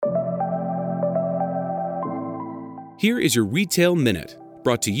Here is your Retail Minute,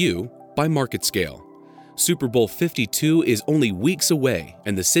 brought to you by MarketScale. Super Bowl 52 is only weeks away,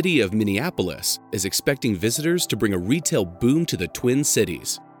 and the city of Minneapolis is expecting visitors to bring a retail boom to the Twin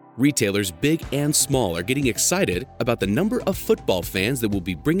Cities. Retailers big and small are getting excited about the number of football fans that will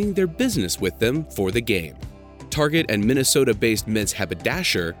be bringing their business with them for the game. Target and Minnesota-based men's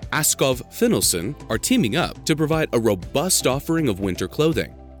haberdasher Askov Finlayson are teaming up to provide a robust offering of winter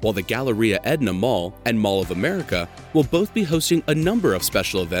clothing, while the Galleria Edna Mall and Mall of America will both be hosting a number of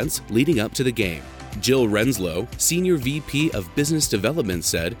special events leading up to the game. Jill Renslow, Senior VP of Business Development,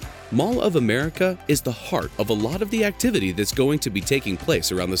 said, "Mall of America is the heart of a lot of the activity that's going to be taking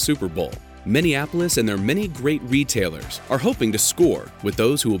place around the Super Bowl. Minneapolis and their many great retailers are hoping to score with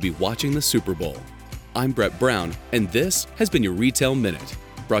those who will be watching the Super Bowl." I'm Brett Brown, and this has been your Retail Minute,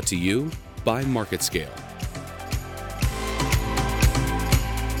 brought to you by MarketScale.